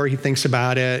before he thinks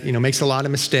about it, makes a lot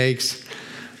of mistakes.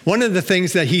 One of the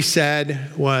things that he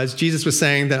said was, Jesus was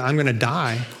saying that I'm going to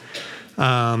die.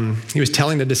 He was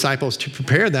telling the disciples to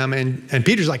prepare them, and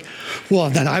Peter's like, well,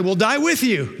 then I will die with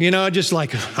you. Just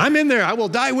like, I'm in there, I will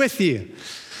die with you.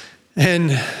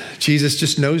 And Jesus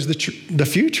just knows the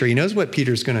future. He knows what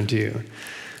Peter's going to do.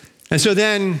 And so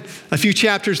then a few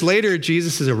chapters later,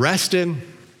 Jesus is arrested.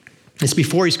 It's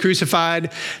before he's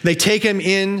crucified. They take him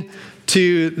in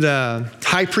to the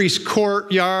high priest's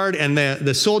courtyard, and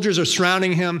the soldiers are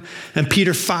surrounding him, and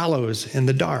Peter follows in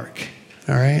the dark.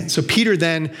 All right. So Peter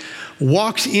then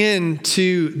walks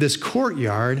into this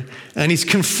courtyard, and he's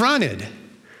confronted.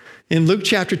 In Luke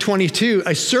chapter 22,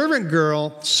 a servant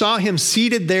girl saw him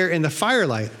seated there in the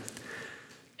firelight.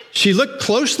 She looked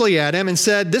closely at him and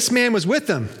said, "This man was with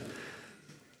them."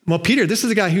 Well, Peter, this is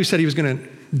the guy who said he was going to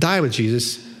die with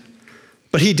Jesus,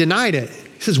 but he denied it.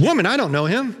 He says, "Woman, I don't know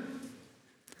him."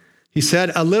 He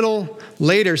said, a little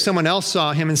later, someone else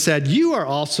saw him and said, you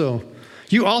also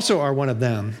are one of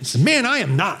them. He said, "Man, I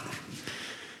am not."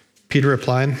 Peter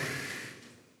replied.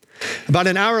 About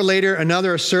an hour later,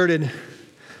 another asserted,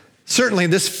 "Certainly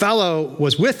this fellow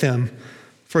was with him,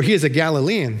 for he is a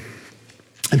Galilean."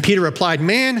 And Peter replied,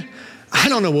 "Man, I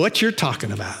don't know what you're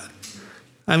talking about."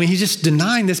 He's just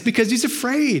denying this because he's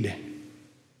afraid.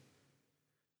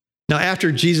 Now,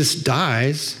 after Jesus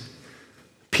dies,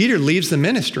 Peter leaves the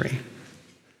ministry.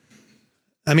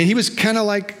 He was kind of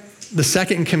like the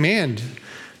second in command,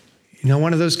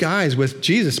 one of those guys with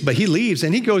Jesus, but he leaves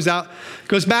and he goes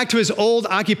back to his old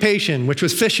occupation, which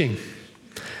was fishing.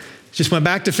 Just went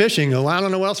back to fishing. Oh, I don't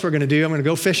know what else we're going to do. I'm going to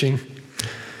go fishing.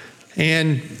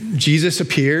 And Jesus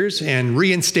appears and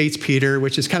reinstates Peter,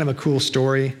 which is kind of a cool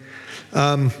story.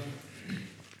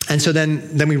 And so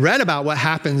then we read about what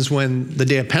happens when the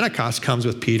day of Pentecost comes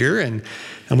with Peter, and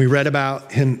we read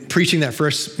about him preaching that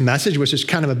first message, which is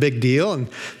kind of a big deal, and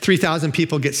 3,000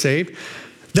 people get saved.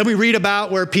 Then we read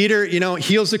about where Peter,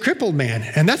 heals the crippled man,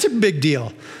 and that's a big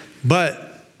deal.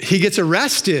 But he gets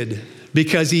arrested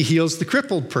because he heals the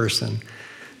crippled person.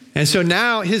 And so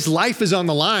now his life is on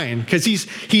the line because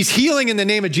he's healing in the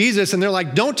name of Jesus, and they're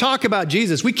like, "Don't talk about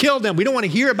Jesus. We killed him. We don't want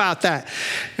to hear about that."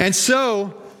 And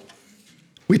so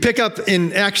we pick up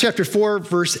in Acts chapter 4,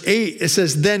 verse 8. It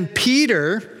says, then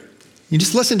Peter, you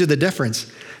just listen to the difference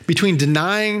between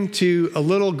denying to a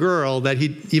little girl that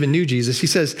he even knew Jesus. He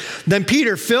says, then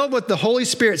Peter, filled with the Holy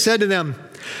Spirit, said to them,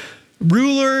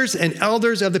 "Rulers and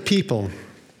elders of the people,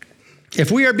 if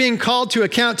we are being called to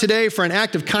account today for an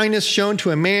act of kindness shown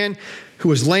to a man who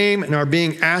was lame and are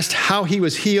being asked how he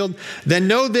was healed, then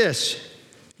know this,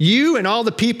 you and all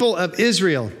the people of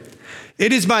Israel,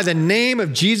 it is by the name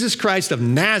of Jesus Christ of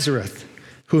Nazareth,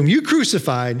 whom you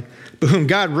crucified, but whom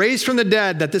God raised from the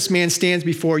dead, that this man stands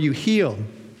before you healed."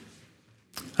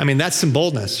 That's some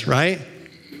boldness, right?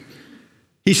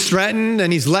 He's threatened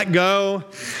and he's let go.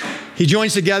 He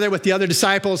joins together with the other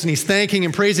disciples and he's thanking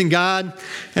and praising God.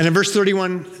 And in verse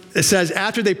 31, it says,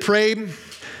 after they prayed,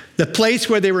 the place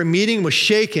where they were meeting was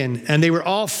shaken, and they were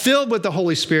all filled with the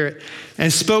Holy Spirit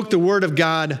and spoke the word of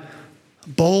God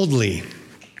boldly.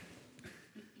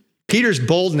 Peter's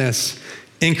boldness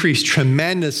increased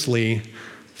tremendously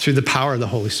through the power of the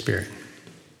Holy Spirit.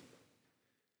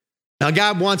 Now,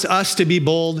 God wants us to be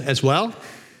bold as well.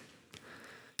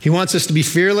 He wants us to be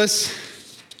fearless.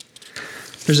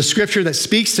 There's a scripture that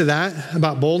speaks to that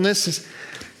about boldness.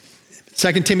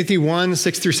 2 Timothy 1,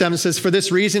 6 through 7 says, "For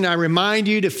this reason I remind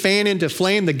you to fan into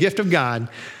flame the gift of God,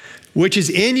 which is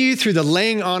in you through the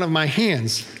laying on of my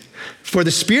hands. For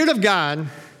the Spirit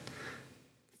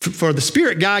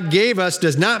God gave us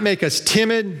does not make us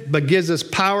timid, but gives us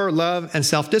power, love, and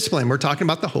self-discipline." We're talking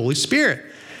about the Holy Spirit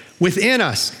within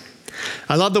us.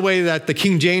 I love the way that the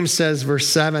King James says, verse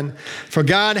 7, "For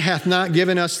God hath not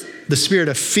given us the spirit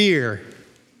of fear,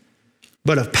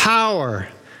 but of power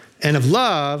and of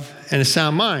love and a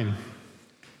sound mind."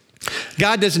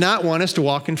 God does not want us to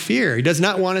walk in fear. He does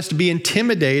not want us to be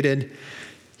intimidated.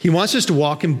 He wants us to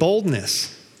walk in boldness.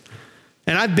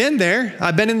 And I've been there.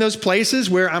 I've been in those places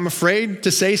where I'm afraid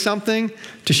to say something,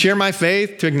 to share my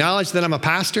faith, to acknowledge that I'm a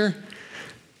pastor.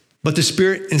 But the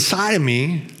Spirit inside of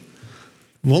me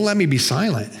won't let me be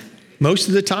silent. Most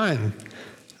of the time,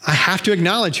 I have to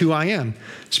acknowledge who I am.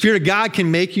 The Spirit of God can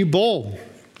make you bold.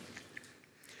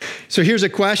 So here's a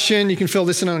question. You can fill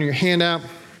this in on your handout.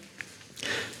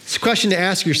 It's a question to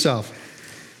ask yourself.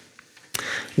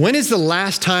 When is the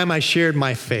last time I shared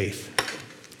my faith?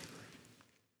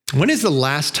 When is the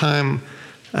last time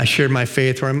I shared my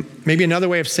faith? Or maybe another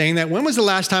way of saying that, when was the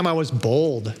last time I was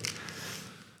bold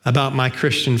about my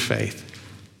Christian faith?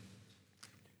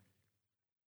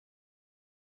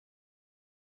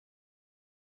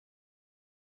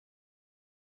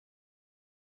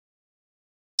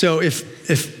 So if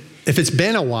it's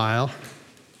been a while,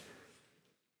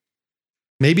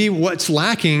 maybe what's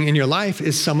lacking in your life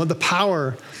is some of the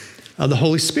power of the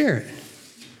Holy Spirit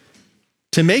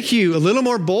to make you a little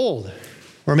more bold,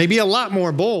 or maybe a lot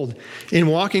more bold in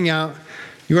walking out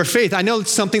your faith. I know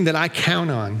it's something that I count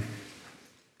on.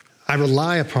 I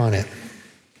rely upon it.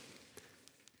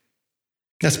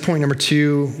 That's point number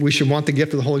 2. We should want the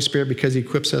gift of the Holy Spirit because he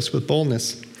equips us with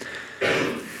boldness.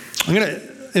 I'm going to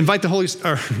invite the Holy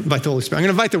Spirit. I'm going to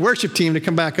invite the worship team to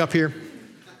come back up here.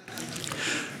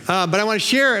 But I want to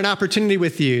share an opportunity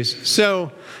with you.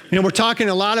 So, we're talking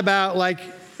a lot about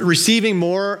receiving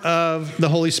more of the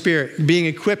Holy Spirit, being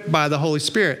equipped by the Holy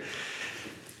Spirit.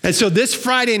 And so this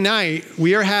Friday night,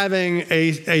 we are having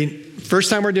a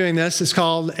first time we're doing this. It's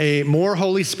called a More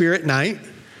Holy Spirit Night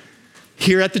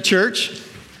here at the church.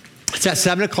 It's at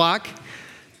 7 o'clock.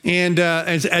 And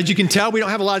as you can tell, we don't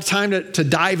have a lot of time to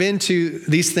dive into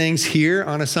these things here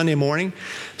on a Sunday morning.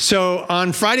 So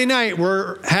on Friday night,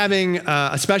 we're having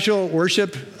a special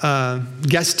worship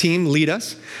guest team lead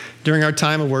us during our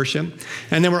time of worship.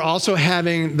 And then we're also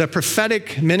having the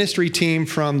prophetic ministry team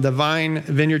from the Vine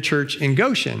Vineyard Church in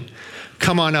Goshen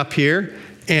come on up here.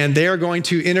 And they are going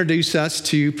to introduce us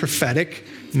to prophetic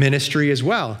ministry as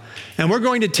well. And we're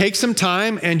going to take some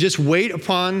time and just wait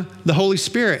upon the Holy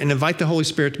Spirit and invite the Holy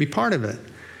Spirit to be part of it.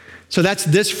 So that's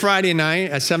this Friday night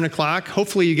at 7 o'clock.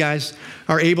 Hopefully you guys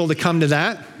are able to come to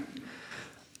that.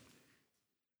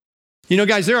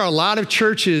 Guys, there are a lot of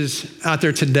churches out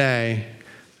there today,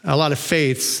 a lot of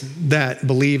faiths that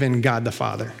believe in God the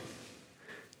Father.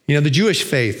 The Jewish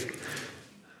faith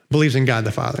believes in God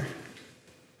the Father.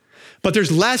 But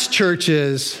there's less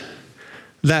churches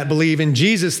that believe in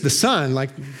Jesus the Son.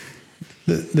 Like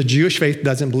the Jewish faith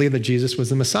doesn't believe that Jesus was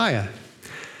the Messiah.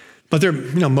 But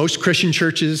most Christian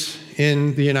churches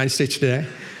in the United States today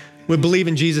would believe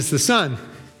in Jesus the Son.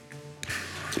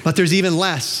 But there's even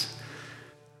less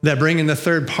that bring in the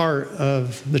third part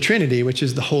of the Trinity, which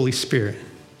is the Holy Spirit.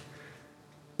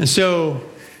 And so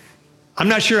I'm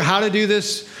not sure how to do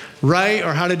this right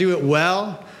or how to do it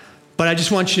well, but I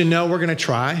just want you to know we're going to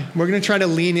try. We're going to try to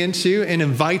lean into and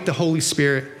invite the Holy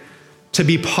Spirit to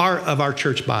be part of our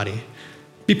church body,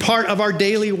 be part of our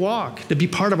daily walk, to be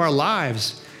part of our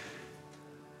lives.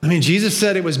 Jesus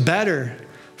said it was better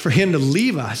for him to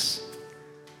leave us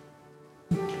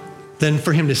than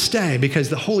for him to stay, because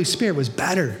the Holy Spirit was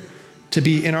better to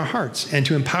be in our hearts and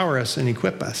to empower us and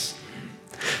equip us.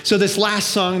 So this last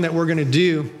song that we're going to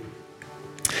do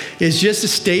is just a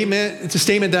statement. It's a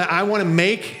statement that I want to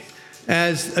make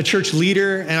as a church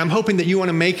leader, and I'm hoping that you want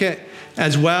to make it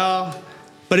as well.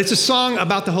 But it's a song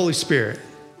about the Holy Spirit.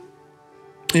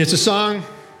 And it's a song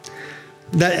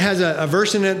that has a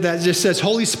verse in it that just says,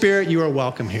 "Holy Spirit, you are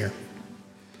welcome here."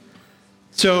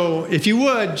 So if you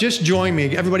would, just join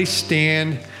me. Everybody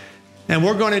stand. And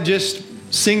we're going to just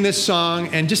sing this song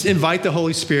and just invite the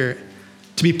Holy Spirit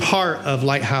to be part of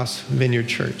Lighthouse Vineyard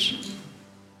Church.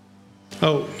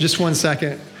 Oh, just one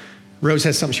second. Rose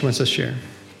has something she wants us to share.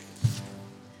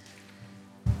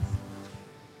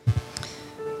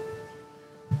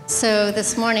 So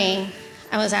this morning,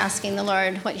 I was asking the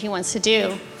Lord what he wants to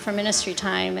do for ministry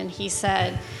time, and he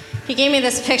gave me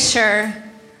this picture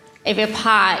of a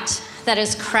pot that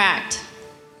is cracked.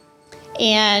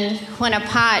 And when a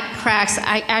pot cracks,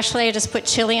 I just put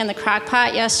chili in the crock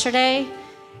pot yesterday,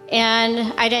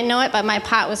 and I didn't know it, but my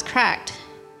pot was cracked,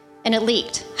 and it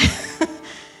leaked.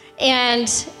 and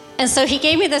so he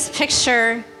gave me this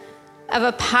picture of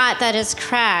a pot that is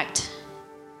cracked.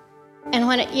 And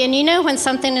when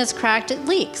something is cracked, it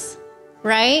leaks,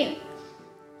 right?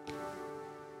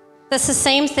 That's the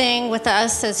same thing with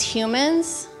us as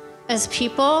humans, as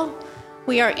people.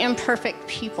 We are imperfect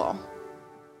people.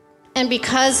 And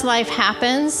because life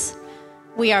happens,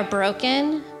 we are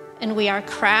broken, and we are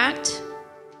cracked,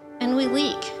 and we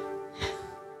leak.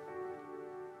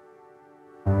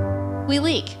 We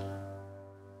leak.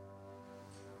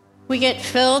 We get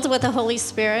filled with the Holy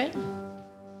Spirit.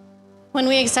 When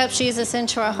we accept Jesus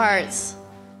into our hearts,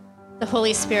 the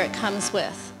Holy Spirit comes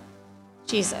with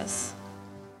Jesus.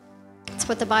 That's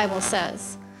what the Bible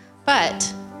says.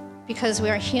 But because we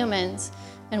are humans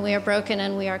and we are broken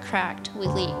and we are cracked, we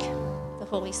leak the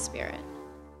Holy Spirit.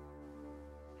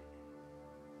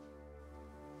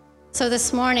 So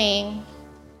this morning,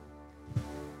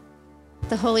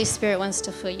 the Holy Spirit wants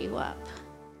to fill you up.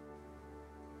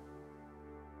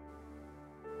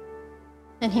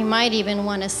 And he might even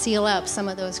want to seal up some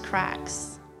of those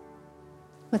cracks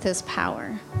with his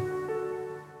power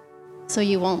so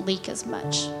you won't leak as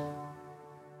much.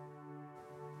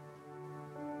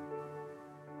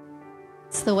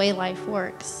 It's the way life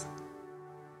works.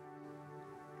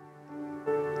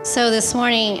 So this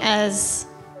morning, as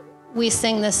we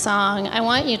sing this song, I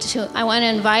want to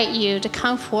invite you to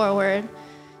come forward,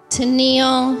 to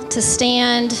kneel, to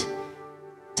stand,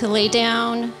 to lay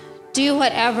down, do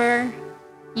whatever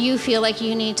you feel like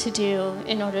you need to do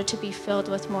in order to be filled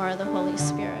with more of the Holy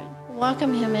Spirit.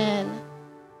 Welcome him in.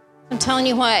 I'm telling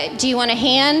you what, do you want a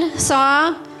hand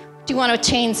saw? Do you want a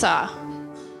chainsaw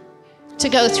to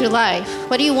go through life?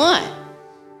 What do you want?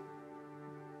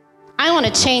 I want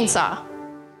a chainsaw.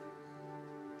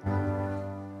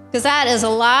 Because that is a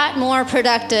lot more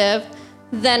productive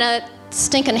than a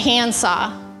stinking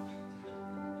handsaw.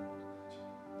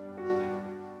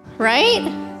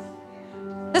 Right?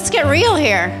 Let's get real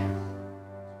here.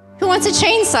 Who wants a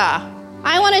chainsaw?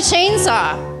 I want a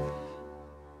chainsaw.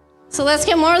 So let's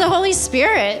get more of the Holy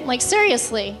Spirit. Like,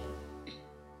 seriously.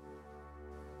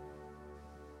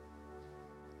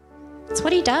 That's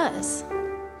what he does.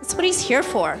 That's what he's here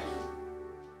for.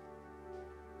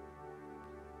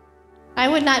 I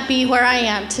would not be where I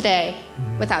am today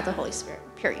without the Holy Spirit,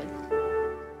 period.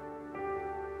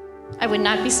 I would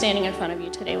not be standing in front of you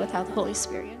today without the Holy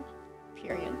Spirit,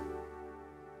 period.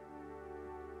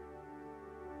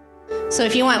 So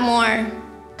if you want more,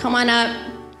 come on up,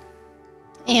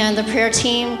 and the prayer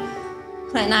team,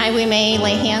 Clint and I, we may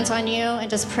lay hands on you and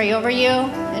just pray over you,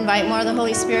 invite more of the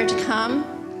Holy Spirit to come,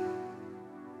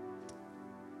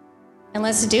 and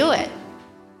let's do it.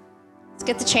 Let's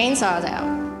get the chainsaws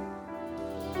out.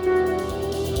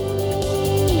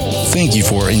 Thank you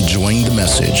for enjoying the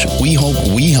message. We hope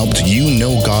we helped you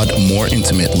know God more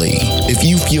intimately. If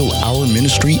you feel our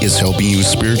ministry is helping you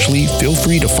spiritually, feel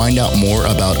free to find out more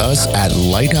about us at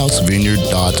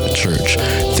lighthousevineyard.church.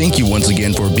 Thank you once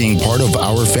again for being part of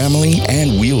our family,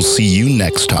 and we'll see you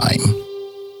next time.